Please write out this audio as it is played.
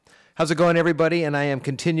How's it going, everybody? And I am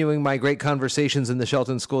continuing my great conversations in the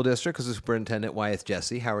Shelton School District with Superintendent Wyeth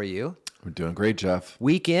Jesse. How are you? We're doing great, Jeff.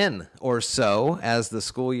 Week in or so as the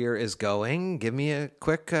school year is going. Give me a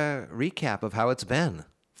quick recap of how it's been.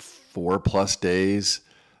 4+ days.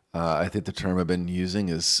 I think the term I've been using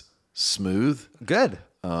is smooth. Good.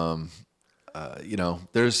 No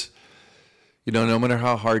matter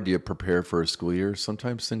how hard you prepare for a school year,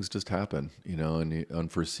 sometimes things just happen, and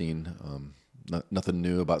unforeseen. Nothing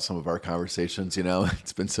new about some of our conversations,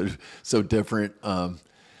 It's been so different.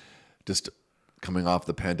 Just coming off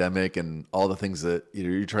the pandemic and all the things that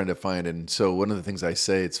you're trying to find. And so one of the things I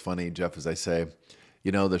say, it's funny, Jeff, is I say,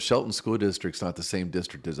 the Shelton School District's not the same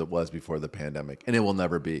district as it was before the pandemic, and it will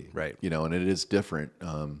never be. Right. And it is different.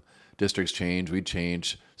 Districts change, we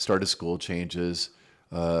change, start of school changes.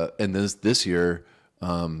 And this year,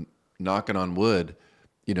 knocking on wood,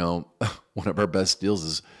 one of our best deals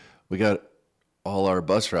is we got all our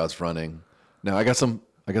bus routes running. Now I got some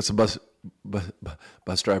bus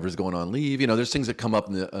drivers going on leave. There's things that come up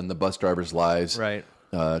in the bus drivers' lives, Right.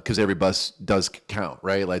 Because every bus does count,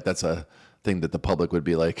 right? Like that's a thing that the public would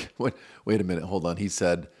be like, wait a minute, hold on. He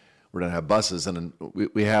said we're gonna have buses, and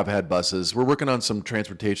we have had buses. We're working on some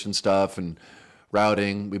transportation stuff and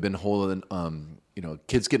routing. We've been holding,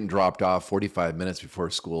 kids getting dropped off 45 minutes before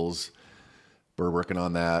schools. We're working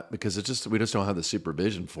on that because we just don't have the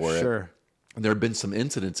supervision for it. Sure. And there have been some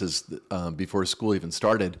incidences before school even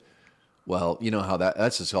started. Well, you know how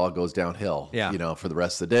that's just all goes downhill. Yeah. For the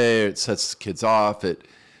rest of the day, it sets kids off. It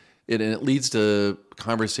leads to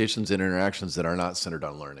conversations and interactions that are not centered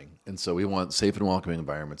on learning. And so we want safe and welcoming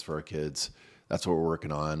environments for our kids. That's what we're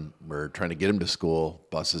working on. We're trying to get them to school.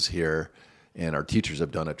 Buses here, and our teachers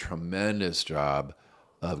have done a tremendous job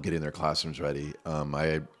of getting their classrooms ready.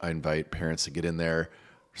 I invite parents to get in there.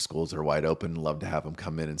 Schools are wide open. Love to have them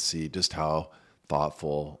come in and see just how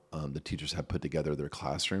thoughtful the teachers have put together their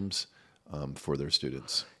classrooms for their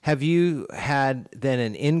students. Have you had then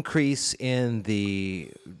an increase in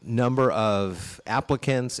the number of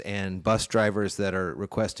applicants and bus drivers that are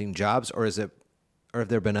requesting jobs, or have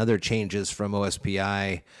there been other changes from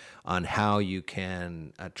OSPI on how you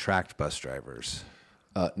can attract bus drivers?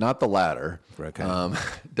 Not the latter. Okay.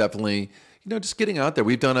 Definitely, just getting out there.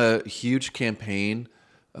 We've done a huge campaign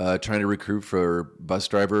trying to recruit for bus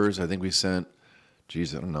drivers. I think we sent,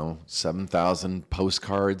 7,000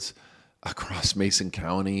 postcards across Mason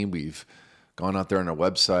County. We've gone out there on our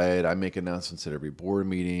website. I make announcements at every board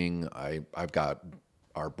meeting. I've got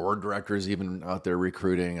our board directors even out there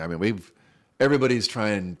recruiting. I mean, everybody's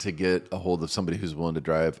trying to get a hold of somebody who's willing to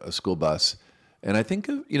drive a school bus. And I think,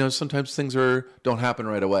 sometimes things don't happen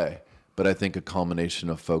right away. But I think a culmination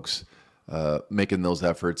of folks making those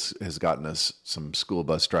efforts has gotten us some school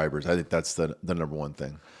bus drivers. I think that's the number one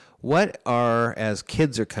thing. As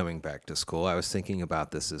kids are coming back to school, I was thinking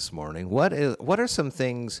about this morning, what are some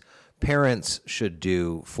things parents should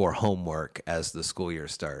do for homework as the school year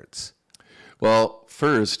starts? Well,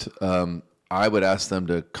 first, I would ask them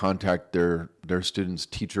to contact their students'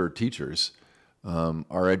 teacher or teachers.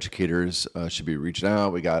 Our educators should be reaching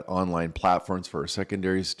out. We got online platforms for our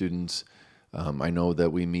secondary students. I know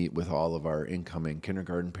that we meet with all of our incoming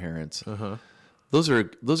kindergarten parents. Uh-huh. Those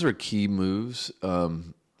are key moves.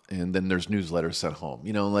 And then there's newsletters sent home,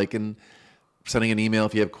 like in sending an email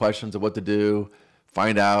if you have questions of what to do,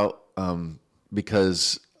 find out,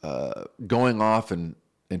 because going off and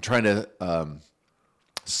trying to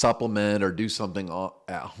supplement or do something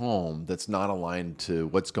at home that's not aligned to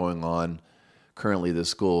what's going on currently at the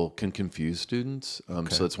school can confuse students.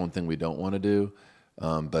 Okay. So that's one thing we don't want to do.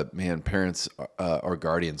 But man, parents or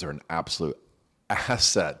guardians are an absolute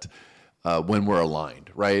asset when we're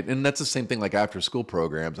aligned, right? And that's the same thing like after school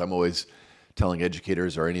programs. I'm always telling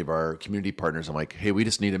educators or any of our community partners, I'm like, hey, we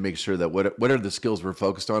just need to make sure that what are the skills we're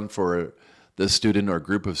focused on for the student or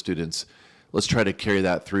group of students. Let's try to carry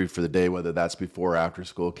that through for the day, whether that's before or after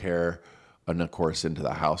school care, and of course into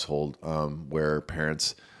the household where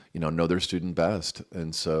parents, know their student best.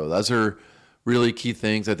 And so those are really key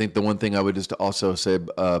things. I think the one thing I would just also say,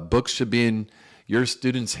 books should be in your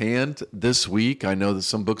student's hand this week. I know that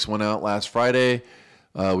some books went out last Friday.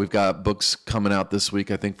 We've got books coming out this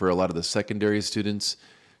week, I think, for a lot of the secondary students.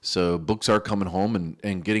 So books are coming home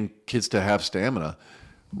and getting kids to have stamina.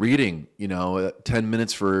 Reading, 10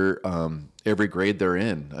 minutes for every grade they're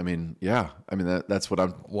in. That's what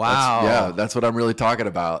I'm. Wow. That's what I'm really talking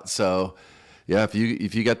about. So, yeah,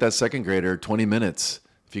 if you got that second grader, 20 minutes.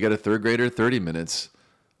 If you got a third grader, 30 minutes.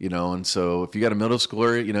 And so if you got a middle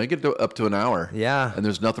schooler, you get up to an hour. Yeah. And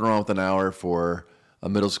there's nothing wrong with an hour for a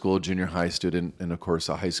middle school, junior high student, and of course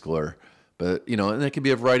a high schooler. But, and it can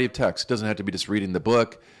be a variety of texts. It doesn't have to be just reading the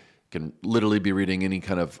book. can literally be reading any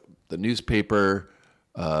kind of the newspaper,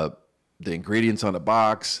 the ingredients on a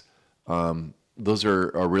box. Those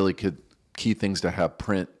are really key things to have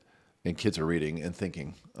print, and kids are reading and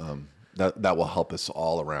thinking. That will help us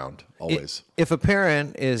all around, always. If a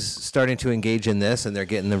parent is starting to engage in this and they're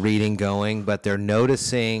getting the reading going, but they're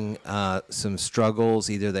noticing some struggles,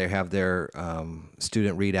 either they have their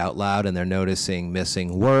student read out loud and they're noticing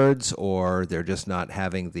missing words, or they're just not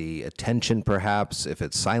having the attention, perhaps, if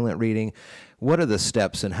it's silent reading, what are the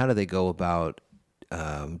steps and how do they go about?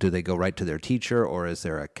 Do they go right to their teacher, or is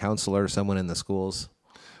there a counselor, someone in the schools?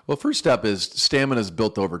 Well, first step is stamina is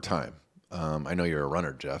built over time. I know you're a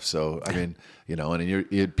runner, Jeff. So, I mean,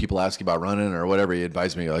 and people ask you about running or whatever. You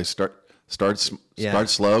advise me, like, start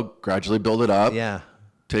slow, gradually build it up. Yeah.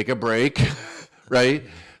 Take a break, right?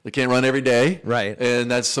 They can't run every day. Right. And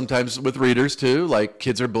that's sometimes with readers too. Like,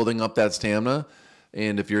 kids are building up that stamina.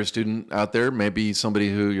 And if you're a student out there, maybe somebody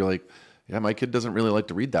who you're like, yeah, my kid doesn't really like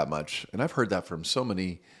to read that much. And I've heard that from so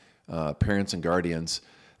many parents and guardians.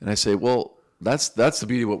 And I say, well, that's the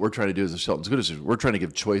beauty of what we're trying to do as a Shelton School District. We're trying to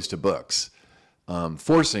give choice to books.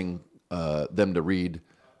 Forcing them to read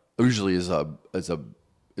usually is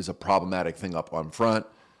a problematic thing up on front.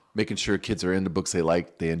 Making sure kids are into books they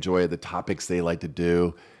like, they enjoy the topics they like to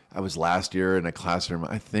do. I was last year in a classroom,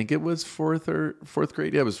 I think it was fourth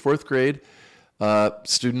grade. Yeah, it was fourth grade.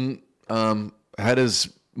 Student had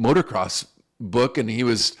his motocross book, and he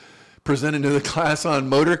was presenting to the class on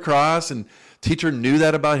motocross, and teacher knew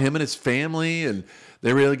that about him and his family, and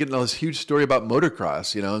they were really getting this huge story about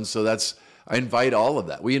motocross, and so I invite all of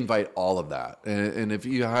that. We invite all of that. And if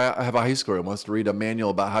you have a high schooler who wants to read a manual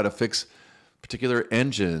about how to fix particular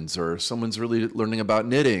engines, or someone's really learning about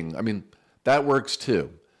knitting, I mean, that works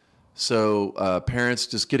too. So parents,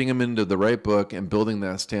 just getting them into the right book and building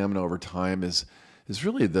that stamina over time is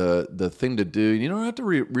really the thing to do. You don't have to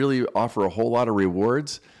really offer a whole lot of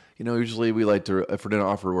rewards. Usually we like to, if we're going to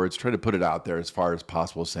offer rewards, try to put it out there as far as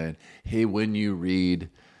possible, saying, hey, when you read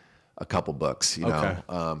a couple books,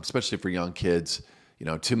 especially for young kids,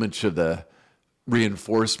 too much of the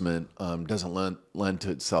reinforcement doesn't lend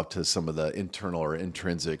to itself to some of the internal or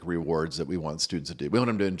intrinsic rewards that we want students to do. We want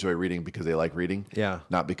them to enjoy reading because they like reading,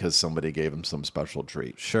 not because somebody gave them some special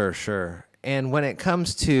treat. Sure. And when it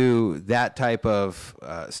comes to that type of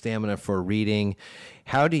stamina for reading,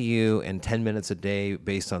 how do you, in 10 minutes a day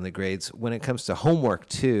based on the grades, when it comes to homework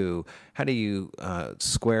too, how do you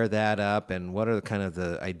square that up? And what are kind of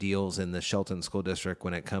the ideals in the Shelton School District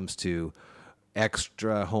when it comes to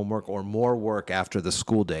extra homework or more work after the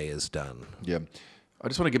school day is done? Yeah. I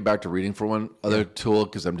just want to get back to reading for one other tool,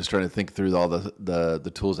 because I'm just trying to think through all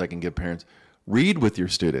the tools I can give parents. Read with your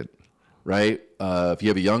student, right? If you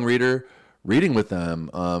have a young reader, reading with them,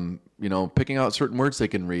 picking out certain words they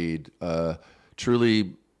can read,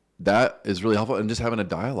 truly that is really helpful. And just having a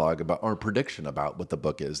dialogue about, or a prediction about what the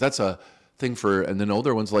book is. That's a thing and then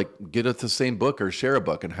older ones, like, get at the same book or share a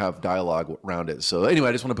book and have dialogue around it. So anyway,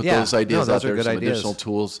 I just want to put those ideas out there, some additional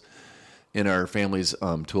tools in our family's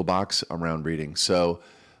toolbox around reading. So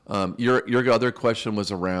your other question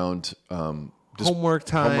was around homework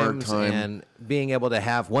time and being able to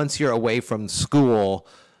have, once you're away from school,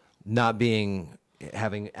 not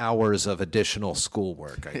having hours of additional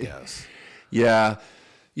schoolwork, I guess. Yeah.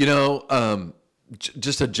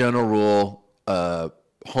 Just a general rule,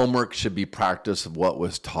 homework should be practice of what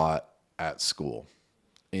was taught at school.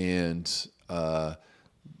 And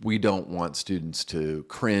we don't want students to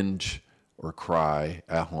cringe or cry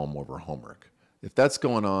at home over homework. If that's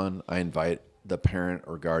going on, I invite the parent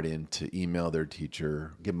or guardian to email their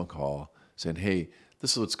teacher, give them a call, saying, hey,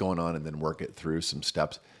 this is what's going on, and then work it through some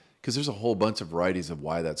steps. Because there's a whole bunch of varieties of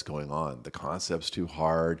why that's going on. The concept's too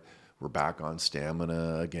hard. We're back on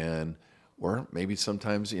stamina again. Or maybe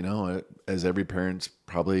sometimes, as every parent's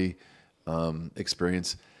probably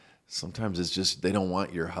experience, sometimes it's just they don't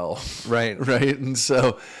want your help. Right. Right. And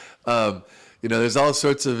so, there's all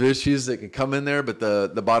sorts of issues that can come in there. But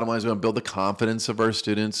the bottom line is we want to build the confidence of our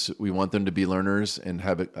students. We want them to be learners and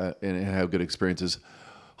have good experiences.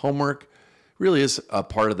 Homework really is a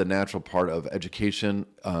part of the natural part of education.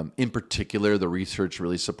 In particular, the research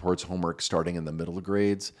really supports homework starting in the middle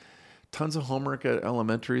grades. Tons of homework at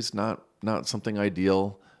elementary is not something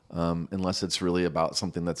ideal unless it's really about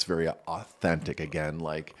something that's very authentic. Again,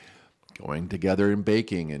 like going together and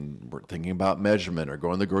baking, and we're thinking about measurement, or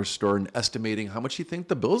going to the grocery store and estimating how much you think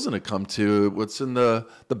the bill's going to come to, what's in the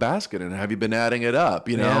basket, and have you been adding it up,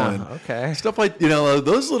 and okay. Stuff like,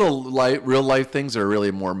 those little real life things are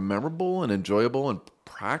really more memorable and enjoyable and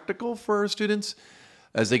practical for our students.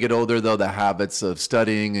 As they get older, though, the habits of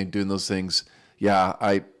studying and doing those things,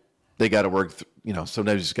 they got to work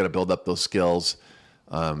sometimes you just got to build up those skills.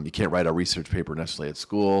 You can't write a research paper necessarily at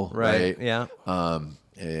school, right? Yeah.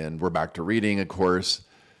 And we're back to reading, of course.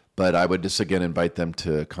 But I would just again invite them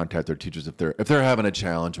to contact their teachers if they're having a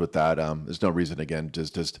challenge with that. There's no reason again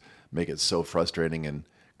just make it so frustrating and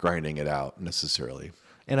grinding it out necessarily.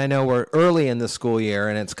 And I know we're early in the school year,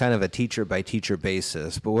 and it's kind of a teacher-by-teacher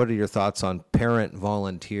basis, but what are your thoughts on parent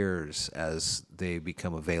volunteers as they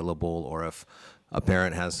become available, or if a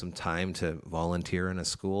parent has some time to volunteer in a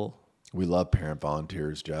school? We love parent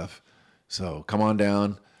volunteers, Jeff. So come on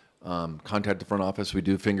down, contact the front office. We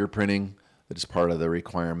do fingerprinting. That is part of the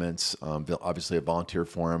requirements. Obviously, a volunteer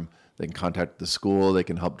form. They can contact the school. They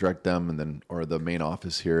can help direct them, or the main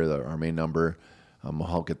office here, our main number. We'll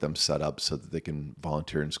help get them set up so that they can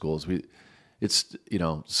volunteer in schools.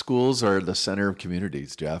 Schools are the center of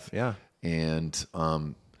communities, Jeff. Yeah. And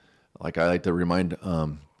like I like to remind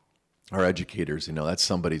our educators, that's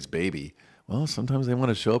somebody's baby. Well, sometimes they want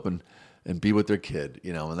to show up and be with their kid,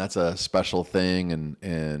 and that's a special thing.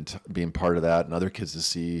 And being part of that, and other kids to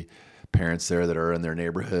see parents there that are in their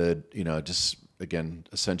neighborhood, just again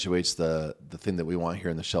accentuates the thing that we want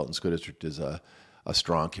here in the Shelton School District is a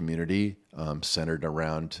strong community centered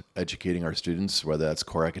around educating our students, whether that's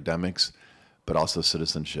core academics, but also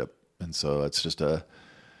citizenship. And so it's just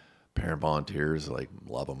parent volunteers,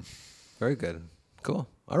 love them. Very good. Cool.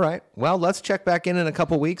 All right. Well, let's check back in a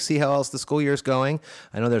couple weeks, see how else the school year's going.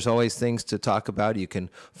 I know there's always things to talk about. You can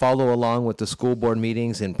follow along with the school board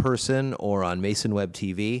meetings in person or on Mason Web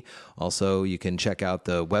TV. Also, you can check out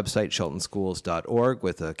the website, sheltonschools.org,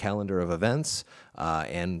 with a calendar of events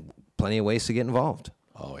and plenty of ways to get involved.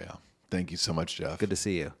 Oh, yeah. Thank you so much, Jeff. Good to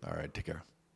see you. All right. Take care.